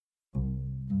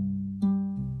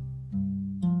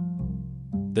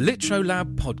The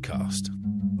LitroLab podcast.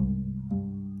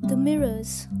 The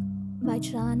Mirrors by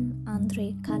Jan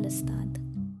Andre Kalistad.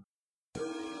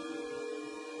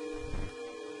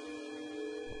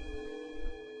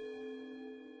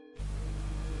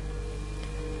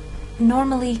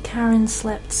 Normally, Karen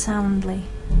slept soundly,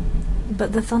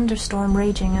 but the thunderstorm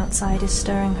raging outside is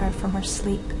stirring her from her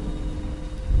sleep.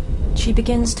 She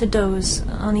begins to doze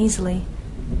uneasily,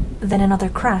 then another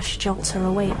crash jolts her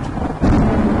awake.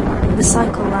 The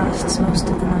cycle lasts most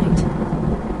of the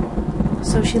night.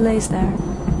 So she lays there,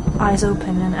 eyes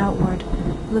open and outward,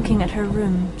 looking at her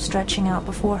room stretching out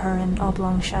before her in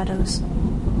oblong shadows.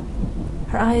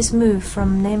 Her eyes move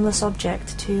from nameless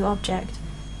object to object,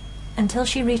 until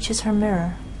she reaches her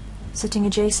mirror, sitting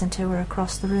adjacent to her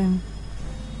across the room.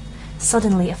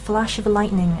 Suddenly, a flash of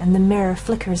lightning and the mirror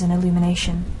flickers in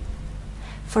illumination.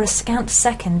 For a scant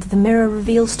second, the mirror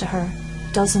reveals to her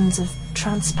dozens of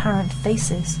transparent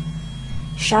faces,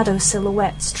 shadow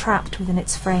silhouettes trapped within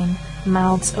its frame,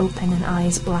 mouths open and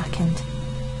eyes blackened.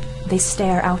 They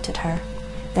stare out at her,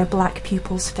 their black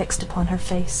pupils fixed upon her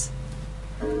face.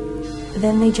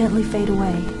 Then they gently fade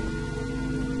away.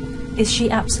 Is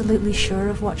she absolutely sure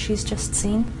of what she's just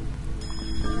seen?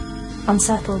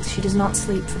 Unsettled, she does not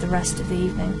sleep for the rest of the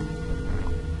evening.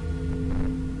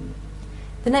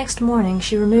 The next morning,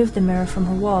 she removed the mirror from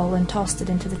her wall and tossed it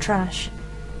into the trash.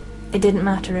 It didn't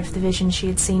matter if the visions she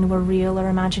had seen were real or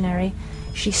imaginary.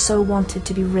 She so wanted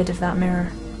to be rid of that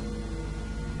mirror.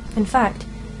 In fact,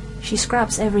 she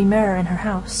scraps every mirror in her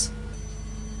house.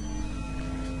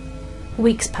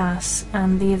 Weeks pass,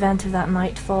 and the event of that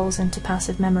night falls into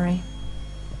passive memory.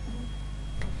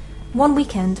 One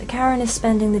weekend, Karen is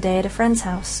spending the day at a friend's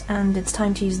house, and it's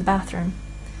time to use the bathroom.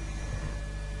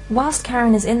 Whilst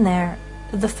Karen is in there,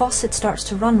 the faucet starts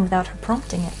to run without her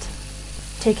prompting it.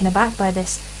 Taken aback by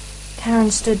this,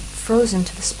 Karen stood frozen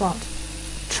to the spot,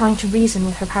 trying to reason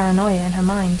with her paranoia in her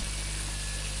mind.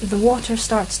 The water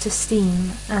starts to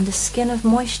steam, and a skin of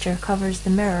moisture covers the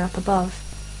mirror up above.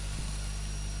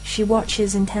 She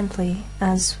watches intently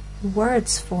as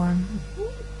words form.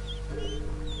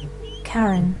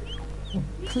 Karen,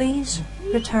 please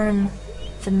return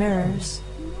the mirrors.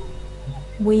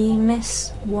 We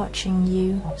miss watching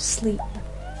you sleep.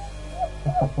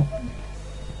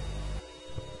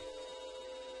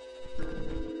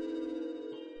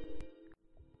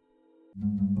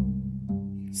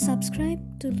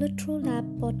 Subscribe to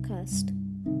LitroLab podcast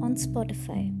on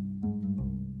Spotify.